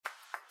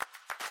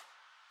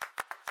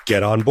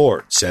Get on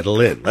board,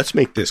 settle in. Let's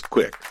make this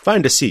quick.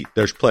 Find a seat,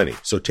 there's plenty,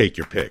 so take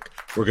your pick.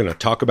 We're going to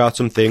talk about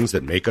some things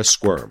that make us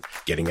squirm.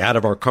 Getting out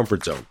of our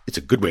comfort zone, it's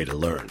a good way to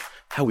learn.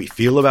 How we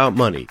feel about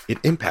money, it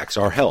impacts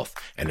our health.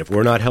 And if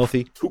we're not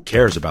healthy, who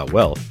cares about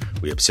wealth?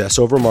 We obsess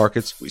over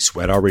markets, we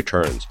sweat our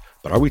returns.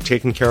 But are we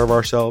taking care of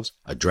ourselves,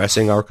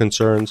 addressing our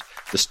concerns?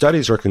 The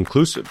studies are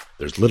conclusive.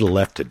 There's little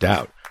left to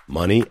doubt.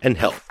 Money and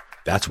health,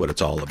 that's what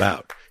it's all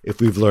about. If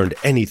we've learned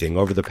anything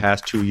over the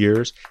past 2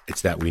 years,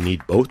 it's that we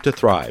need both to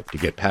thrive, to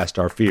get past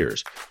our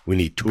fears. We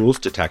need tools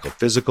to tackle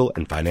physical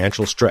and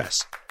financial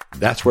stress.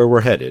 That's where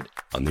we're headed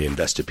on the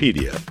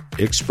Investopedia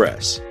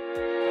Express.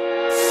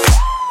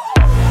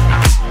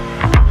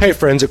 Hey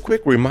friends, a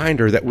quick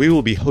reminder that we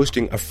will be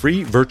hosting a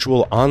free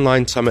virtual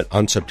online summit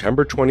on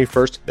September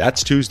 21st,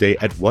 that's Tuesday,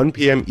 at 1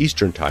 p.m.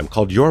 Eastern Time,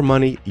 called Your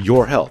Money,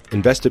 Your Health.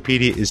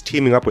 Investopedia is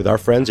teaming up with our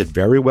friends at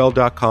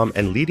verywell.com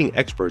and leading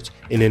experts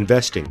in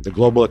investing, the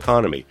global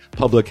economy,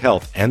 public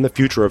health, and the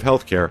future of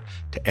healthcare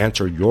to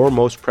answer your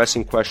most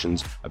pressing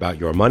questions about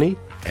your money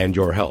and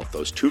your health,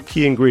 those two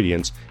key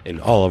ingredients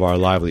in all of our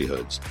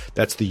livelihoods.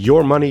 That's the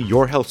Your Money,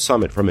 Your Health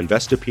Summit from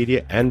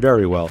Investopedia and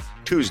VeryWell,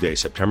 Tuesday,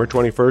 September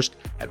 21st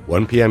at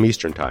 1 p.m.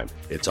 Eastern Time.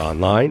 It's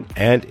online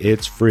and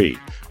it's free.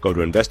 Go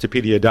to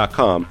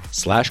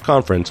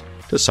Investopedia.com/conference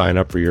to sign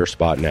up for your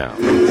spot now.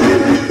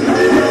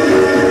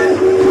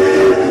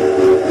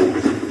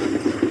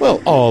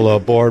 Well, all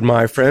aboard,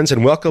 my friends,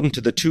 and welcome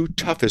to the two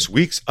toughest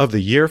weeks of the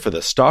year for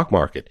the stock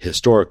market.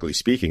 Historically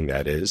speaking,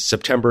 that is.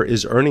 September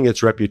is earning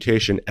its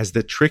reputation as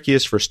the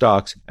trickiest for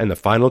stocks, and the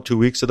final 2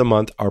 weeks of the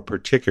month are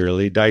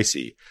particularly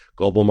dicey.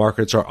 Global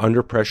markets are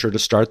under pressure to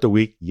start the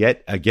week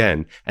yet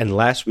again, and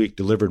last week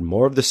delivered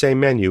more of the same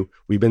menu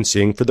we've been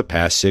seeing for the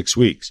past 6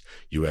 weeks.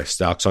 U.S.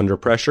 stocks under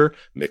pressure,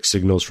 mixed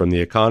signals from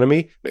the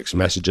economy, mixed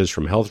messages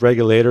from health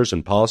regulators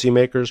and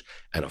policymakers,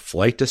 and a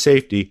flight to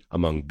safety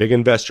among big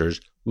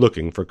investors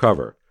looking for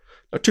cover.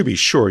 Now, to be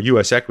sure,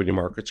 U.S. equity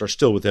markets are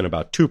still within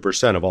about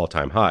 2% of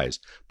all-time highs,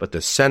 but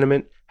the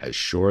sentiment has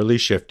surely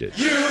shifted.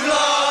 You've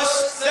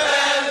lost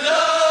that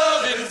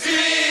love and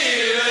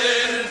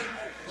feeling.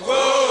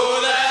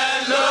 Whoa,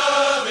 that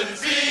love and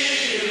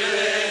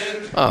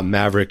feeling.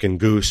 Maverick and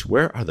Goose,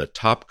 where are the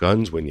top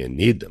guns when you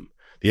need them?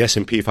 The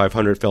S&P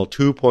 500 fell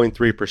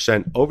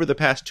 2.3% over the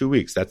past 2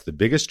 weeks. That's the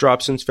biggest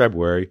drop since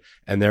February,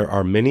 and there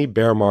are many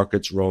bear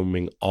markets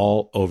roaming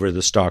all over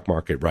the stock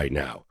market right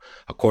now.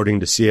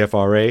 According to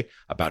CFRA,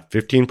 about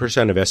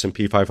 15% of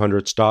S&P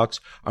 500 stocks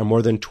are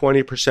more than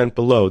 20%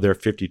 below their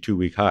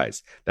 52-week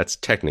highs. That's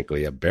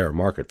technically a bear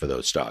market for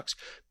those stocks.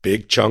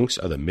 Big chunks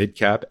of the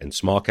mid-cap and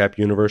small-cap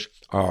universe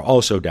are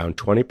also down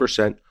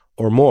 20%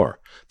 or more.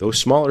 Those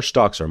smaller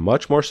stocks are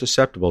much more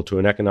susceptible to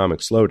an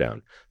economic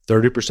slowdown.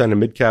 30% of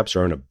mid-caps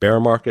are in a bear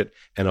market,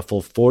 and a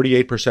full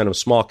 48% of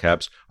small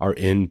caps are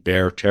in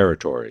bear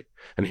territory.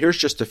 And here's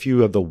just a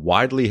few of the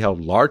widely held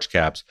large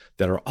caps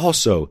that are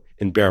also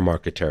in bear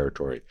market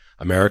territory.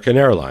 American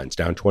Airlines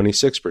down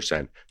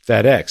 26%,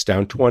 FedEx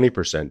down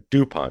 20%,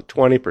 DuPont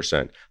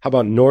 20%. How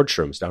about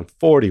Nordstrom's down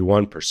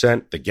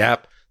 41%, The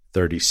Gap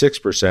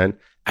 36%,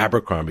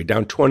 Abercrombie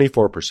down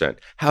 24%,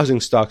 housing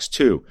stocks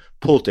too,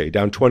 Pulte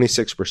down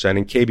 26%,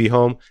 and KB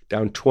Home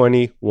down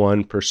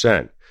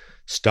 21%.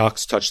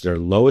 Stocks touched their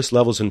lowest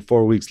levels in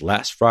 4 weeks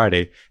last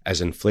Friday as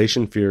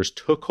inflation fears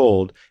took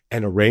hold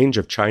and a range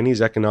of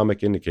Chinese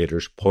economic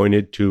indicators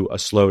pointed to a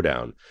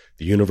slowdown.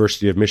 The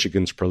University of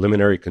Michigan's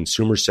preliminary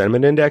consumer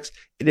sentiment index,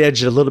 it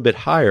edged a little bit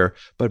higher,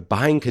 but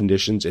buying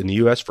conditions in the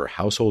U.S. for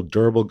household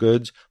durable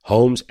goods,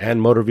 homes,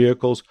 and motor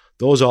vehicles,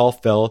 those all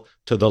fell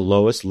to the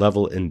lowest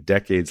level in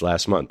decades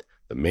last month.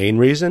 The main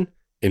reason?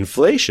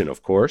 Inflation,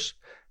 of course.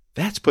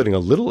 That's putting a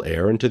little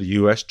air into the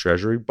U.S.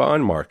 Treasury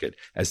bond market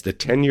as the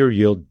 10-year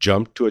yield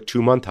jumped to a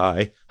 2-month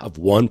high of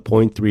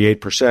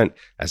 1.38%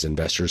 as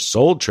investors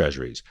sold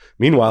treasuries.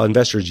 Meanwhile,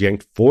 investors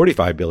yanked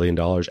 $45 billion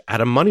out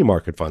of money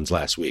market funds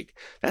last week.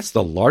 That's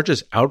the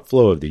largest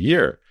outflow of the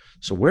year.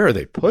 So where are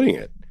they putting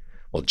it?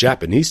 Well,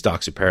 Japanese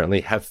stocks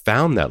apparently have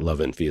found that love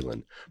and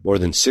feeling. More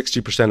than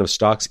 60% of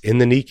stocks in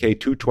the Nikkei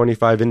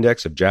 225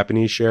 index of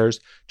Japanese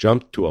shares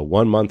jumped to a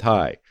 1-month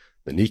high.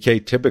 The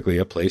Nikkei typically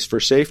a place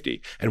for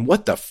safety. And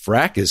what the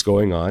frack is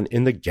going on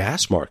in the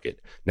gas market?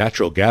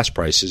 Natural gas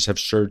prices have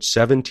surged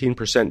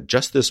 17%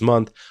 just this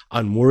month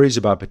on worries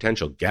about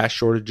potential gas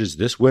shortages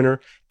this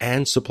winter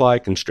and supply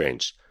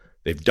constraints.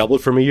 They've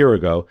doubled from a year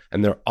ago,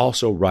 and they're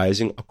also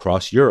rising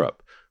across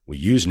Europe. We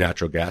use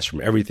natural gas from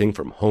everything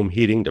from home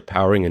heating to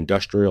powering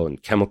industrial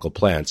and chemical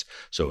plants,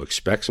 so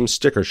expect some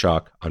sticker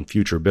shock on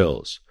future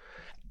bills.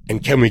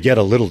 And can we get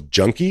a little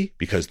junky?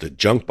 Because the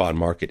junk bond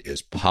market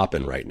is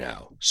popping right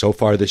now. So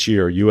far this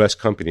year, U.S.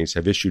 companies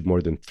have issued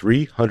more than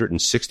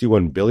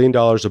 $361 billion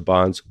of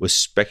bonds with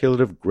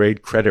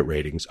speculative-grade credit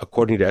ratings,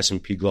 according to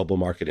S&P Global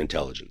Market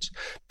Intelligence.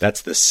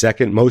 That's the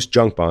second most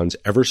junk bonds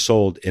ever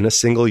sold in a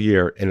single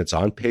year, and it's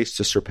on pace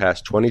to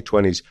surpass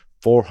 2020's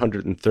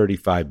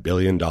 $435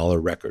 billion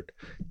record.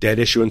 Debt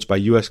issuance by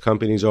U.S.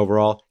 companies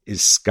overall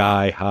is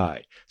sky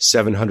high.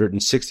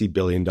 $760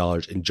 billion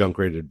in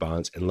junk-rated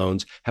bonds and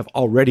loans have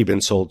already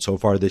been sold so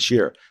far this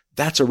year.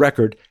 That's a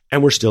record,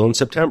 and we're still in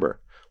September.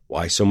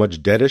 Why so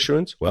much debt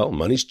issuance? Well,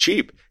 money's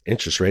cheap.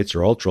 Interest rates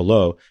are ultra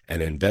low,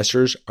 and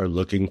investors are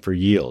looking for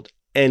yield.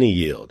 Any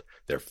yield.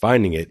 They're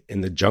finding it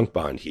in the junk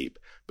bond heap.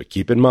 But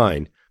keep in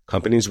mind,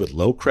 companies with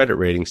low credit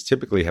ratings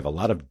typically have a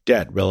lot of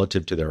debt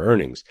relative to their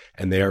earnings,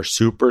 and they are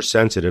super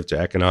sensitive to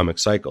economic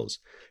cycles.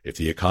 If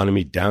the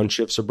economy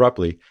downshifts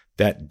abruptly,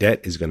 that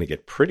debt is going to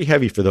get pretty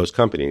heavy for those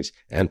companies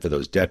and for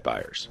those debt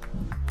buyers.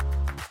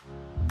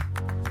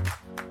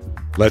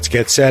 Let's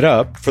get set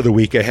up for the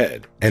week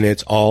ahead, and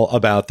it's all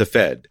about the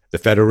Fed. The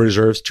Federal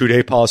Reserve's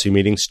two-day policy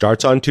meeting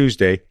starts on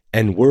Tuesday,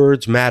 and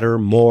words matter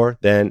more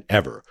than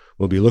ever.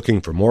 We'll be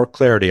looking for more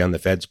clarity on the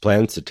Fed's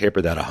plans to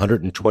taper that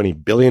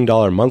 $120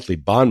 billion monthly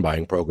bond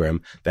buying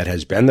program that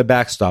has been the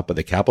backstop of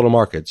the capital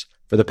markets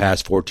for the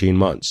past 14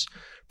 months.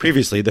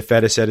 Previously, the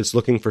Fed has said it's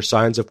looking for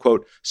signs of,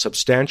 quote,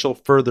 substantial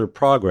further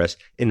progress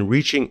in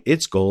reaching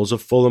its goals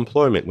of full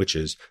employment, which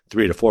is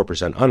 3 to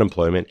 4%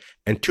 unemployment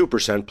and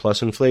 2%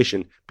 plus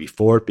inflation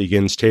before it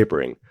begins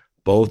tapering.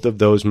 Both of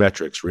those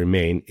metrics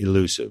remain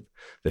elusive.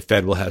 The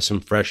Fed will have some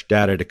fresh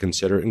data to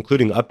consider,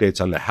 including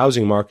updates on the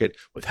housing market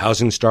with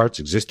housing starts,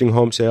 existing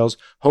home sales,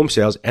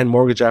 and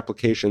mortgage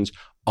applications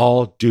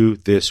all due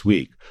this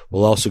week.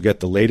 We'll also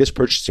get the latest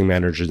Purchasing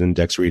Managers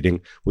Index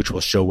reading, which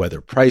will show whether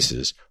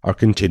prices are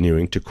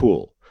continuing to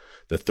cool.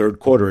 The third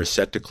quarter is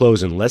set to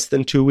close in less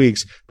than 2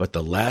 weeks, but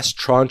the last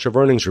tranche of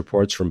earnings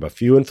reports from a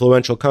few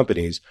influential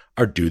companies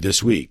are due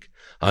this week.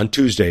 On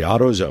Tuesday,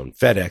 AutoZone,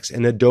 FedEx,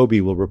 and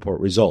Adobe will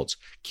report results.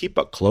 Keep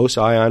a close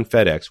eye on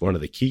FedEx, one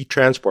of the key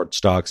transport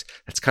stocks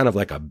that's kind of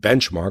like a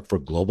benchmark for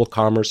global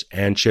commerce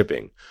and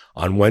shipping.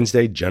 On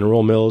Wednesday,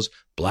 General Mills,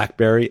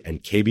 BlackBerry,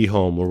 and KB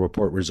Home will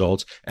report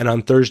results. And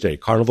on Thursday,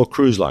 Carnival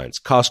Cruise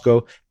Lines,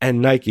 Costco,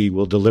 and Nike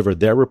will deliver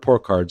their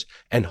report cards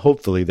and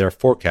hopefully their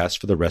forecasts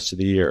for the rest of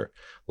the year.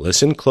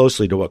 Listen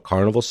closely to what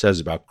Carnival says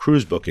about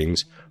cruise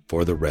bookings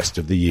for the rest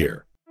of the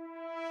year.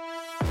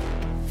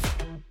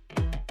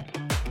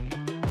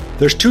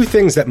 There's two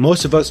things that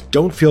most of us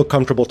don't feel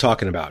comfortable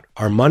talking about: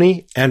 our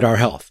money and our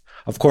health.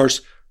 Of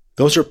course,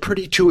 those are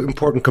pretty two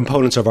important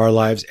components of our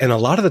lives, and a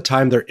lot of the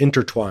time they're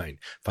intertwined.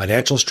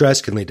 Financial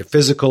stress can lead to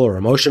physical or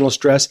emotional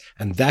stress,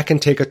 and that can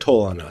take a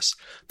toll on us.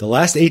 The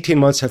last 18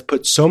 months have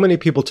put so many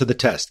people to the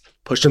test,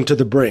 pushed them to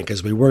the brink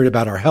as we worried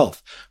about our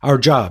health, our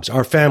jobs,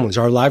 our families,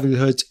 our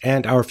livelihoods,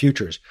 and our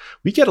futures.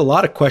 We get a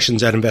lot of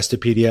questions at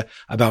Investopedia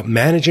about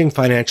managing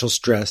financial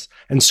stress,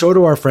 and so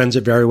do our friends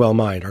at VeryWell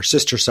Mind, our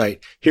sister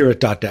site here at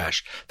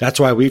Dotdash.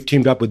 That's why we've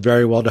teamed up with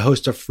VeryWell to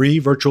host a free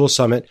virtual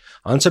summit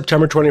on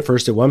September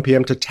 21st at 1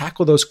 p.m. to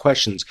tackle those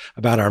questions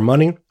about our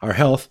money, our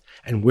health,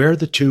 and where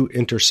the two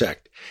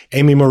intersect.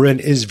 Amy Morin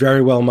is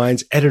VeryWell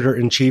Mind's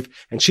editor-in-chief,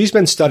 and she's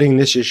been studying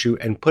this issue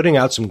and putting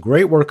out some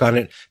great work on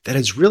it that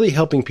is really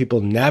helping people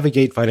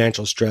navigate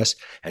financial stress.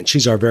 And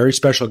she's our very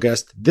special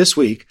guest this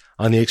week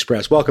on The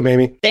Express. Welcome,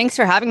 Amy. Thanks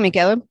for having me,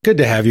 Caleb. Good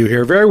to have you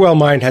here. VeryWell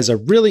Mind has a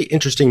really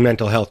interesting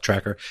mental health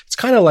tracker. It's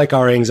kind of like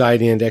our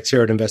anxiety index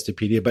here at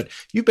Investopedia, but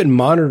you've been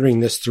monitoring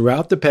this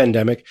throughout the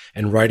pandemic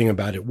and writing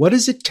about it. What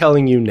is it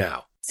telling you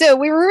now? So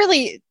we were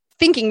really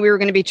thinking we were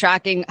going to be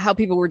tracking how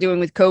people were doing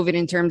with COVID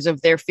in terms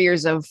of their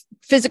fears of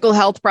physical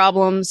health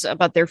problems,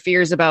 about their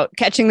fears about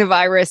catching the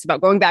virus,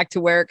 about going back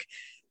to work.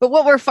 But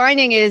what we're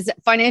finding is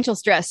financial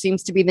stress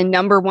seems to be the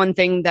number one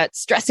thing that's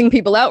stressing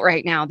people out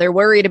right now. They're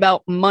worried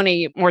about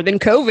money more than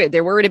COVID.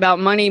 They're worried about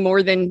money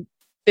more than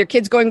their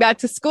kids going back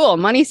to school.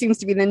 Money seems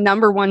to be the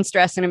number one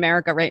stress in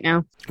America right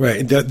now.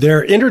 Right.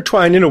 They're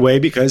intertwined in a way,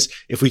 because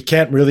if we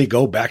can't really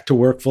go back to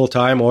work full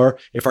time, or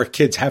if our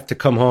kids have to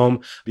come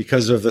home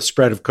because of the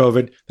spread of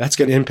COVID, that's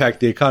going to impact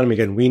the economy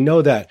again. We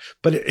know that.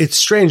 But it's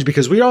strange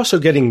because we're also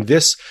getting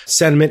this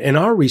sentiment in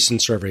our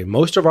recent survey.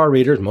 Most of our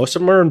readers, most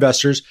of them are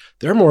investors.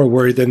 They're more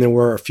worried than they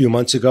were a few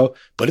months ago.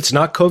 But it's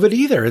not COVID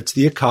either. It's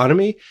the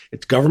economy.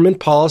 It's government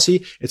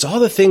policy. It's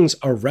all the things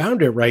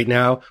around it right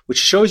now, which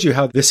shows you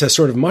how this has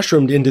sort of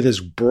mushroomed into this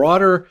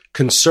broader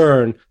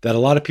concern that a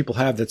lot of people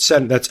have that's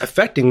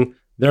affecting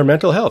their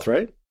mental health,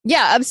 right?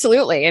 Yeah,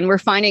 absolutely. And we're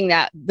finding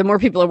that the more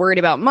people are worried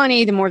about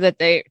money, the more that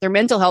their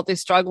mental health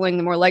is struggling,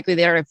 the more likely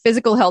they are to have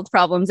physical health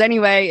problems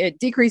anyway. It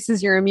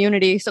decreases your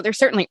immunity. So they're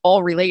certainly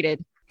all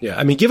related. Yeah.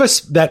 I mean, give us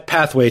that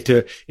pathway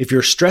to, if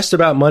you're stressed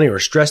about money or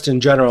stressed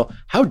in general,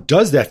 how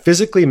does that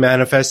physically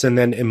manifest and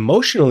then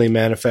emotionally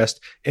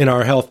manifest in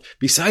our health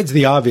besides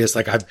the obvious?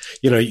 Like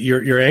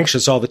you're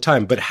anxious all the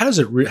time, but how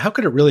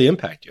could it really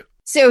impact you?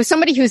 So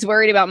somebody who's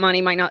worried about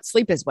money might not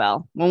sleep as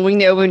well. Well, we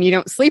know when you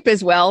don't sleep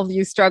as well,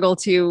 you struggle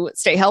to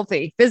stay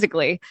healthy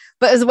physically,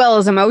 but as well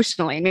as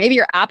emotionally. Maybe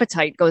your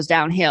appetite goes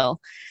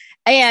downhill.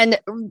 And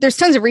there's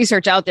tons of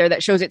research out there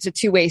that shows it's a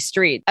two-way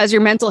street. As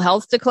your mental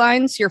health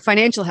declines, your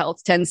financial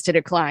health tends to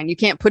decline. You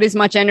can't put as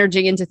much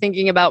energy into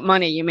thinking about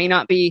money. You may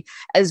not be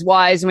as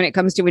wise when it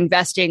comes to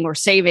investing or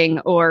saving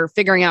or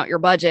figuring out your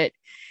budget.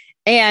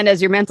 And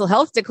as your mental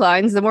health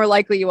declines, the more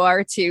likely you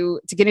are to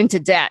get into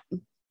debt.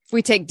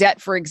 we take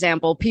debt, for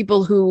example,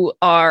 people who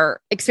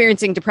are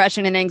experiencing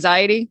depression and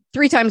anxiety,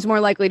 3 times more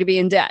likely to be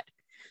in debt.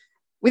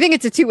 We think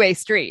it's a two-way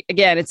street.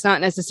 Again, it's not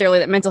necessarily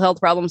that mental health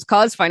problems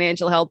cause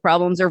financial health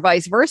problems or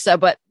vice versa,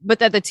 but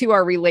that the two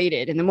are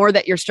related. And the more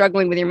that you're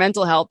struggling with your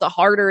mental health, the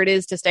harder it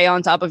is to stay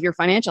on top of your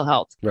financial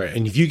health. Right.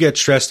 And if you get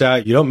stressed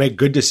out, you don't make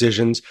good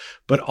decisions,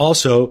 but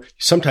also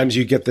sometimes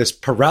you get this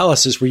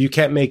paralysis where you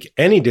can't make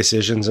any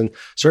decisions. And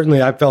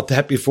certainly I've felt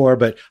that before,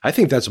 but I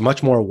think that's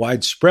much more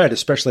widespread,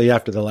 especially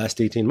after the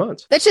last 18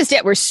 months. That's just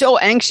it. We're so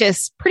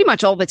anxious pretty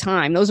much all the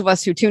time. Those of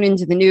us who tune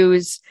into the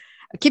news,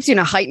 it keeps you in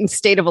a heightened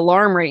state of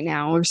alarm right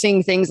now. We're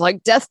seeing things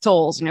like death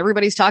tolls, and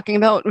everybody's talking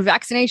about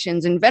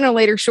vaccinations and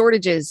ventilator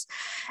shortages.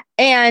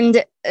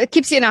 And it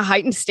keeps you in a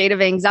heightened state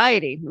of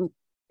anxiety.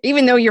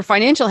 Even though your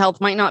financial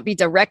health might not be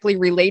directly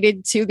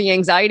related to the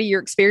anxiety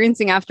you're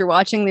experiencing after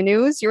watching the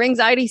news, your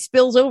anxiety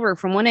spills over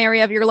from one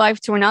area of your life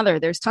to another.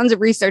 There's tons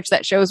of research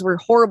that shows we're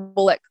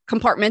horrible at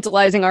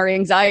compartmentalizing our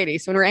anxiety.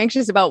 So when we're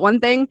anxious about one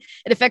thing,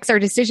 it affects our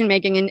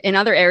decision-making in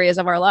other areas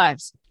of our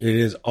lives. It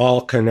is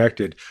all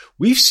connected.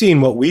 We've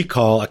seen what we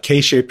call a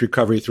K-shaped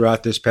recovery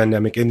throughout this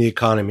pandemic in the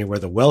economy, where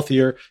the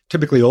wealthier,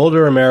 typically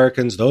older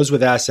Americans, those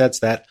with assets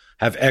that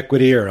have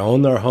equity or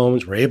own their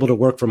homes, were able to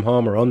work from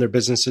home or own their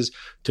businesses,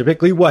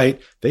 typically white,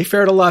 they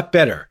fared a lot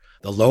better.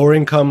 The lower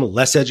income,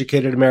 less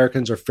educated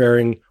Americans are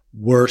faring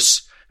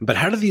worse. But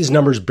how do these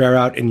numbers bear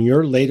out in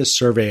your latest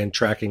survey and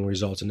tracking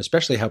results, and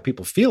especially how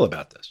people feel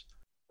about this?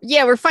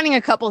 Yeah, we're finding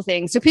a couple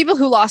things. So people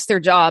who lost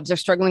their jobs are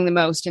struggling the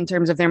most in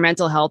terms of their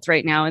mental health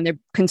right now and their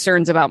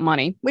concerns about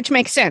money, which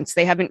makes sense.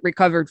 They haven't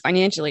recovered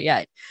financially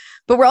yet.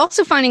 But we're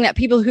also finding that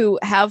people who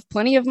have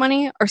plenty of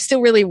money are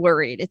still really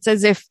worried. It's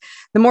as if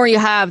the more you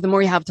have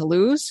to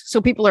lose.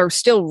 So people are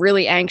still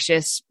really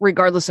anxious,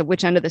 regardless of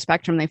which end of the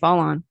spectrum they fall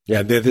on.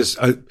 Yeah, this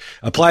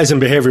applies in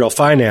behavioral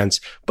finance,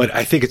 but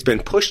I think it's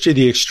been pushed to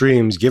the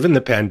extremes given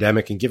the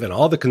pandemic and given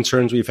all the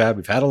concerns we've had.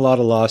 We've had a lot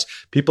of loss.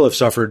 People have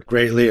suffered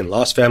greatly and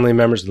lost family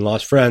members and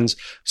lost friends.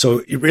 So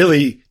it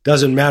really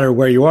doesn't matter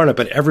where you are in it,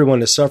 but everyone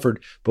has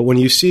suffered. But when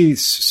you see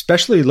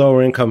especially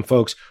lower income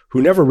folks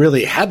who never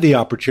really had the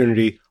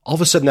opportunity, all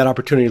of a sudden that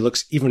opportunity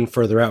looks even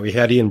further out. We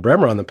had Ian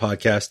Bremer on the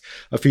podcast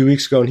a few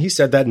weeks ago, and he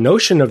said that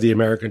notion of the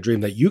American dream,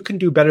 that you can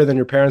do better than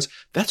your parents,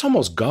 that's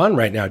almost gone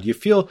right now. Do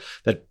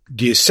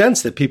you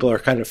sense that people are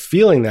kind of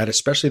feeling that,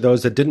 especially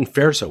those that didn't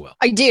fare so well?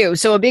 I do.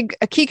 So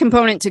a key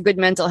component to good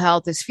mental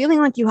health is feeling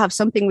like you have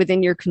something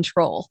within your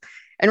control.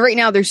 And right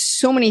now, there's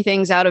so many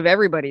things out of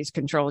everybody's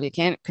control. You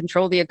can't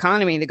control the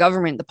economy, the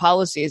government, the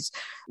policies,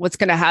 what's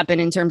going to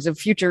happen in terms of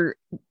future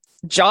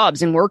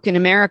jobs and work in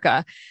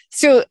America.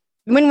 So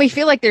when we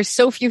feel like there's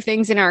so few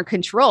things in our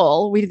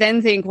control, we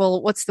then think,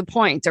 well, what's the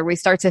point? Or we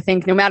start to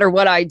think, no matter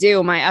what I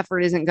do, my effort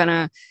isn't going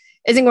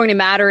to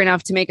matter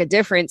enough to make a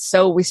difference.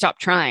 So we stop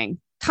trying.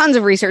 Tons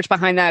of research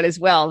behind that as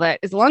well, that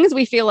as long as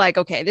we feel like,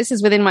 okay, this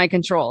is within my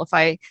control. If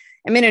I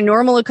am in a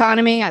normal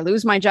economy, I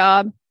lose my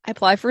job, I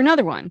apply for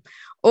another one.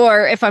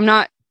 Or if I'm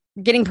not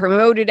getting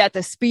promoted at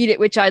the speed at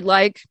which I'd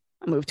like,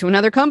 I move to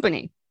another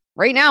company.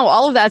 Right now,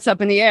 all of that's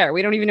up in the air.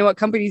 We don't even know what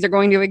companies are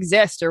going to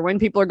exist or when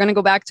people are going to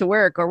go back to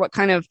work or what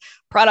kind of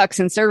products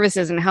and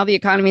services and how the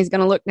economy is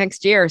going to look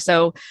next year.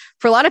 So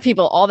for a lot of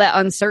people, all that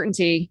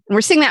uncertainty, and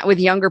we're seeing that with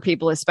younger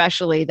people,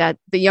 especially, that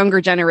the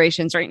younger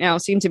generations right now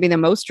seem to be the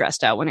most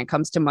stressed out when it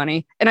comes to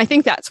money. And I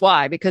think that's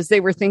why, because they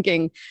were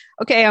thinking,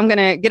 okay, I'm going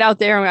to get out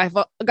there and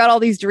I've got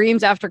all these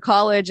dreams after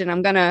college and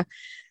I'm going to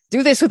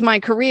do this with my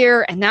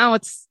career. And now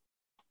it's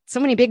so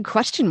many big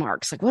question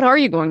marks. Like, what are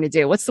you going to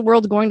do? What's the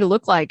world going to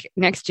look like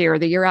next year or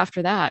the year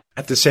after that?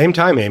 At the same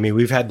time, Amy,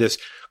 we've had this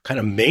kind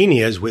of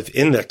manias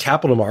within the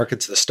capital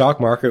markets, the stock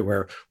market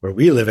where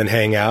we live and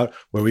hang out,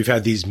 where we've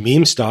had these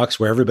meme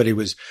stocks where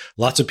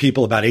lots of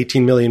people, about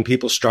 18 million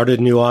people started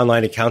new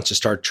online accounts to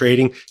start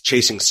trading,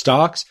 chasing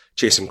stocks,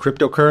 chasing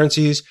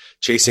cryptocurrencies,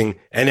 chasing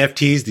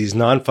NFTs, these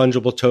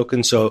non-fungible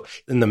tokens. So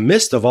in the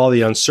midst of all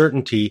the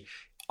uncertainty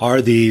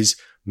are these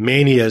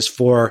manias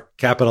for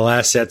capital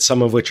assets,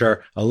 some of which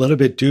are a little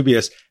bit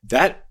dubious.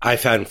 That I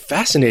found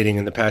fascinating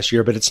in the past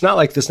year, but it's not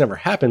like this never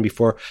happened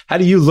before. How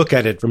do you look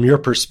at it from your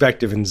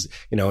perspective and,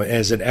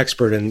 as an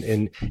expert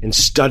in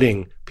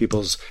studying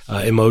people's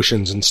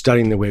emotions and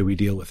studying the way we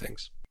deal with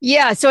things?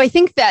 Yeah. So I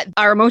think that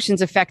our emotions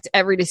affect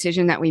every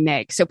decision that we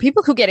make. So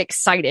people who get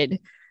excited,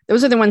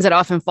 those are the ones that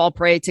often fall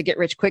prey to get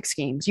rich quick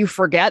schemes. You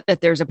forget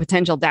that there's a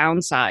potential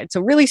downside. So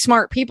really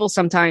smart people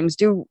sometimes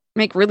do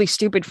make really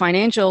stupid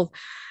financial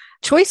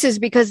choices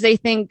because they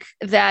think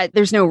that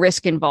there's no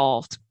risk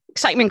involved.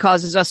 Excitement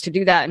causes us to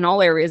do that in all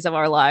areas of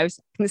our lives.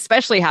 It can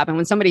especially happen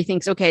when somebody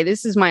thinks, okay,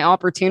 this is my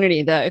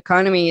opportunity. The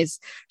economy is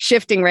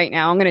shifting right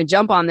now. I'm going to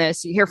jump on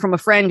this. You hear from a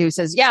friend who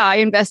says, yeah, I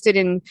invested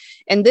in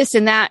this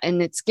and that,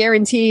 and it's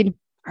guaranteed.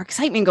 Our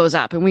excitement goes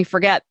up and we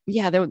forget,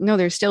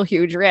 there's still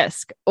huge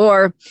risk.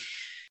 Or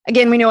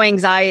again, we know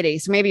anxiety.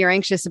 So maybe you're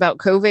anxious about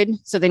COVID.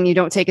 So then you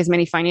don't take as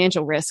many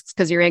financial risks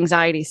because your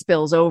anxiety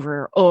spills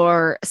over.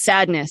 Or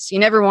sadness. You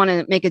never want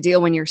to make a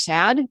deal when you're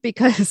sad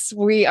because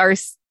we are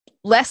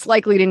less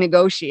likely to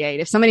negotiate.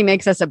 If somebody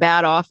makes us a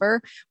bad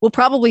offer, we'll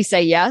probably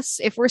say yes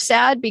if we're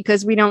sad,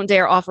 because we don't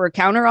dare offer a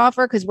counter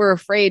offer because we're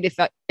afraid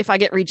if I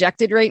get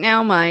rejected right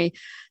now, my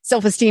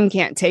self-esteem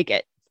can't take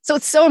it. So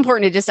it's so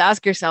important to just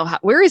ask yourself,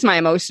 where is my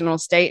emotional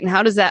state and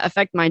how does that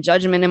affect my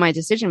judgment and my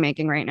decision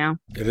making right now?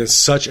 It is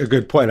such a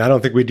good point. I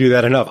don't think we do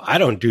that enough. I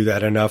don't do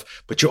that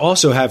enough. But you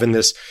also have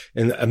amidst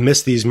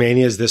these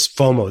manias, this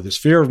FOMO, this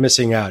fear of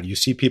missing out. You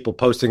see people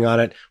posting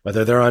on it,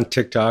 whether they're on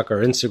TikTok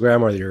or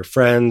Instagram or your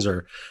friends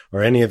or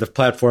any of the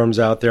platforms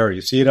out there, or you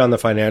see it on the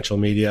financial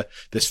media,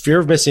 this fear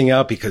of missing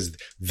out because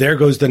there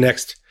goes the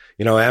next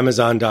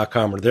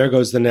Amazon.com, or there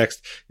goes the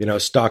next,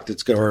 stock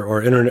that's going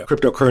or internet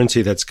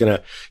cryptocurrency that's going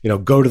to,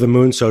 go to the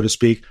moon, so to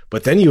speak.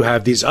 But then you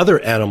have these other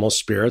animal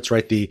spirits,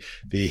 right? The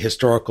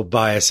historical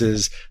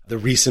biases, the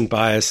recent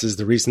biases,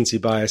 the recency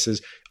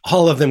biases,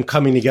 all of them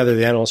coming together,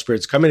 the animal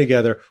spirits coming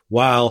together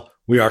while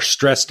we are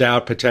stressed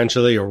out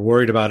potentially or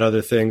worried about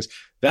other things.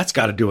 That's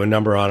got to do a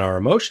number on our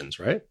emotions,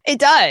 right? It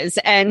does.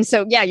 And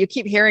so, yeah, you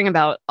keep hearing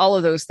about all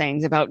of those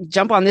things about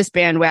jump on this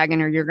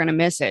bandwagon or you're going to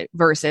miss it,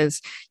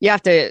 versus you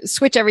have to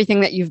switch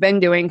everything that you've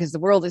been doing because the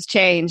world has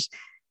changed.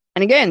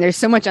 And again, there's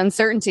so much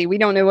uncertainty. We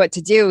don't know what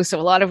to do. So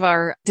a lot of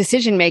our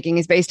decision making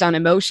is based on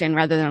emotion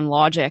rather than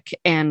logic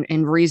and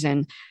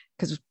reason,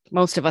 because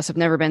most of us have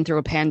never been through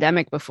a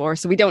pandemic before.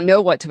 So we don't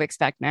know what to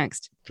expect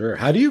next. Sure.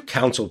 How do you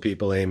counsel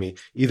people, Amy,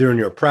 either in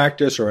your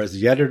practice or as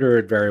the editor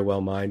at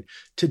VeryWell Mind,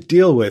 to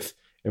deal with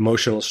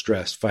emotional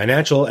stress,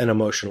 financial and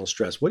emotional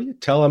stress? What do you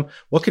tell them?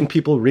 What can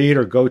people read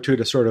or go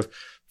to sort of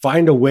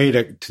find a way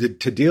to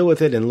deal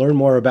with it and learn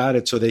more about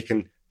it so they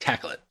can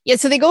tackle it? Yeah,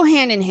 so they go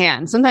hand in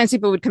hand. Sometimes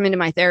people would come into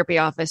my therapy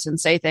office and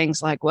say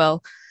things like,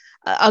 well,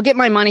 I'll get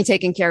my money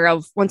taken care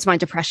of once my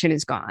depression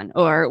is gone,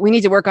 or we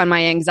need to work on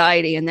my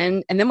anxiety. And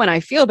then when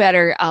I feel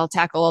better, I'll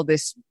tackle all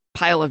this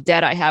pile of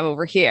debt I have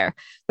over here.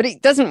 But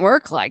it doesn't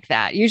work like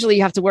that. Usually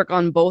you have to work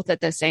on both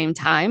at the same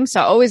time. So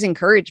I always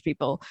encourage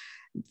people,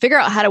 figure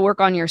out how to work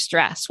on your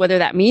stress, whether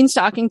that means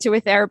talking to a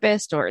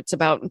therapist or it's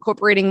about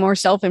incorporating more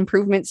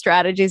self-improvement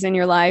strategies in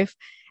your life,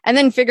 and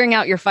then figuring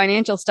out your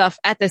financial stuff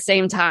at the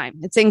same time.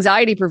 It's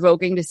anxiety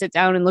provoking to sit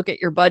down and look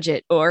at your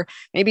budget, or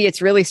maybe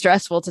it's really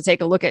stressful to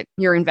take a look at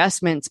your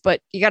investments,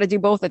 but you got to do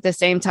both at the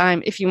same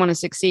time if you want to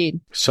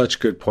succeed. Such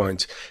good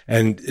points.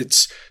 And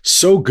it's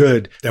so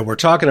good that we're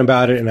talking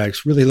about it. And I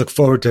really look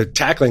forward to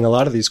tackling a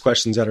lot of these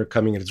questions that are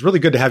coming in. It's really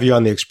good to have you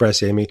on the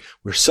Express, Amy.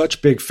 We're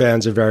such big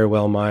fans of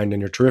VeryWell Mind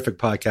and your terrific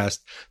podcast,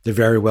 the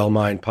VeryWell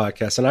Mind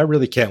podcast. And I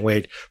really can't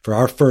wait for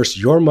our first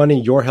Your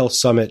Money, Your Health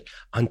Summit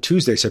on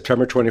Tuesday,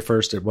 September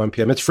 21st at 1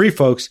 p.m. It's free,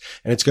 folks,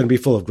 and it's going to be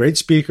full of great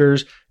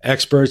speakers,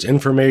 experts,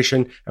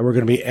 information, and we're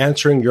going to be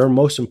answering your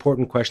most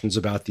important questions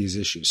about these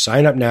issues.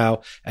 Sign up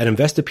now at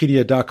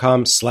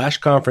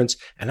Investopedia.com/conference,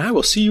 and I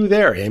will see you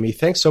there, Amy.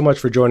 Thanks so much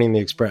for joining the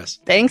Express.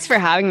 Thanks for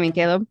having me,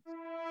 Caleb.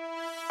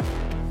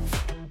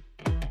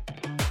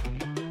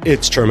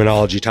 It's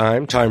terminology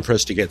time for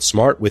us to get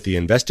smart with the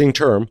investing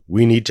term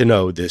we need to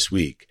know this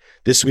week.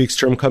 This week's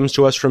term comes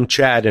to us from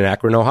Chad in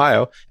Akron,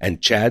 Ohio,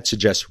 and Chad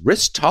suggests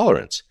risk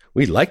tolerance.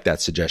 We like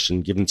that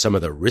suggestion given some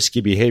of the risky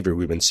behavior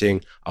we've been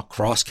seeing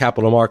across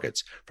capital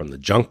markets. From the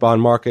junk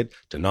bond market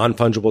to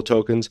non-fungible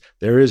tokens,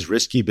 there is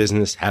risky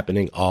business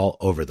happening all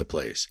over the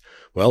place.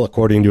 Well,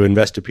 according to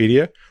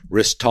Investopedia,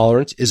 risk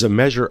tolerance is a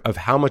measure of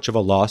how much of a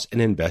loss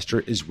an investor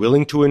is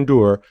willing to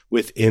endure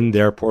within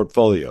their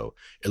portfolio.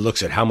 It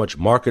looks at how much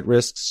market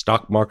risks,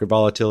 stock market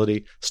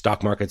volatility,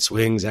 stock market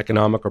swings,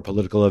 economic or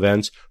political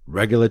events,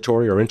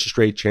 regulatory or interest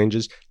rate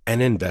changes an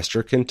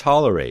investor can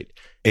tolerate.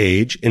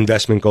 Age,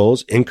 investment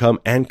goals, income,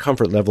 and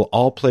comfort level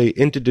all play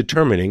into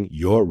determining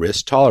your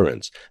risk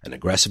tolerance. An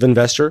aggressive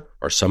investor,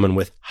 or someone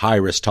with high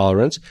risk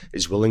tolerance,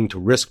 is willing to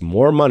risk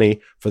more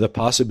money for the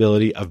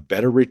possibility of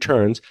better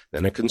returns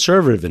than a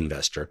conservative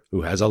investor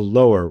who has a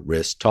lower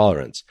risk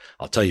tolerance.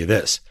 I'll tell you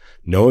this,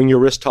 knowing your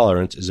risk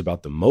tolerance is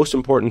about the most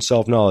important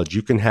self-knowledge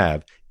you can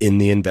have in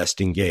the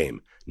investing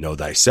game. Know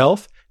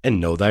thyself and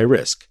know thy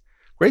risk.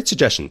 Great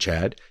suggestion,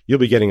 Chad. You'll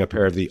be getting a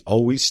pair of the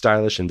always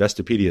stylish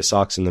Investopedia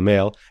socks in the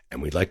mail,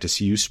 and we'd like to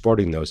see you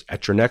sporting those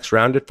at your next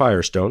round at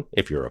Firestone,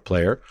 if you're a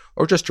player,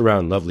 or just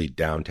around lovely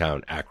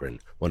downtown Akron,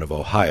 one of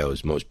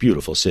Ohio's most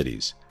beautiful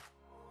cities.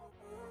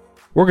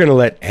 We're going to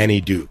let Annie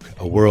Duke,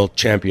 a world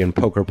champion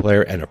poker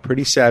player and a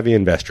pretty savvy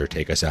investor,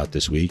 take us out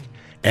this week.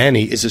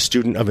 Annie is a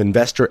student of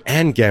investor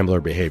and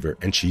gambler behavior,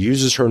 and she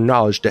uses her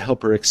knowledge to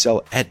help her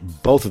excel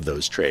at both of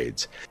those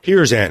trades.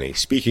 Here's Annie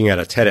speaking at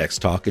a TEDx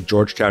talk at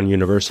Georgetown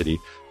University,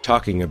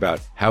 talking about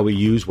how we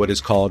use what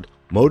is called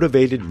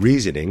motivated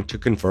reasoning to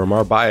confirm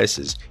our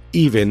biases,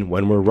 even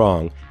when we're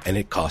wrong and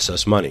it costs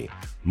us money.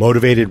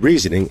 Motivated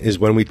reasoning is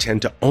when we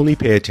tend to only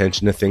pay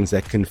attention to things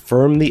that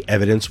confirm the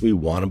evidence we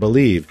want to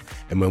believe,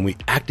 and when we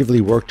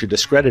actively work to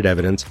discredit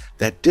evidence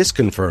that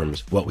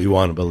disconfirms what we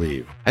want to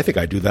believe. I think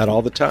I do that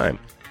all the time.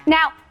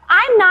 Now,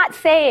 I'm not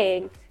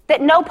saying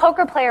that no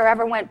poker player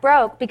ever went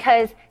broke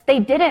because they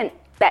didn't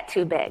bet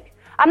too big.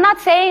 I'm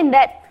not saying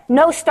that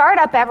no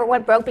startup ever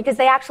went broke because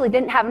they actually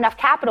didn't have enough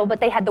capital, but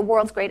they had the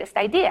world's greatest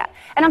idea.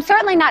 And I'm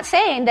certainly not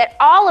saying that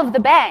all of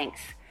the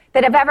banks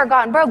that have ever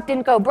gone broke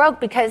didn't go broke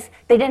because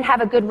they didn't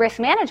have a good risk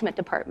management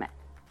department.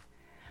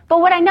 But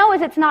what I know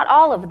is it's not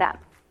all of them.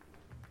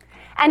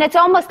 And it's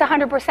almost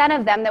 100%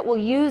 of them that will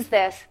use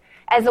this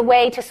as a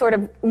way to sort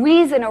of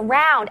reason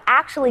around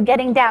actually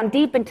getting down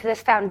deep into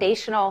this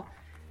foundational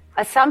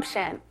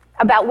assumption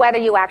about whether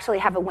you actually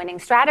have a winning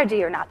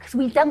strategy or not, because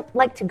we don't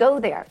like to go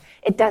there.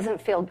 It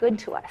doesn't feel good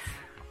to us.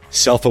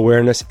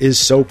 Self-awareness is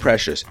so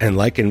precious, and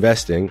like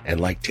investing and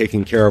like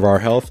taking care of our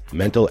health,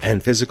 mental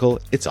and physical,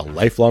 it's a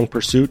lifelong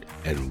pursuit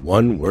and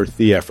one worth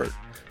the effort.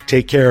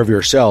 Take care of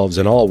yourselves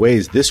in all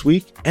ways this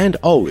week and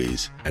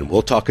always, and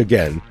we'll talk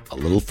again a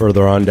little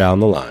further on down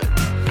the line.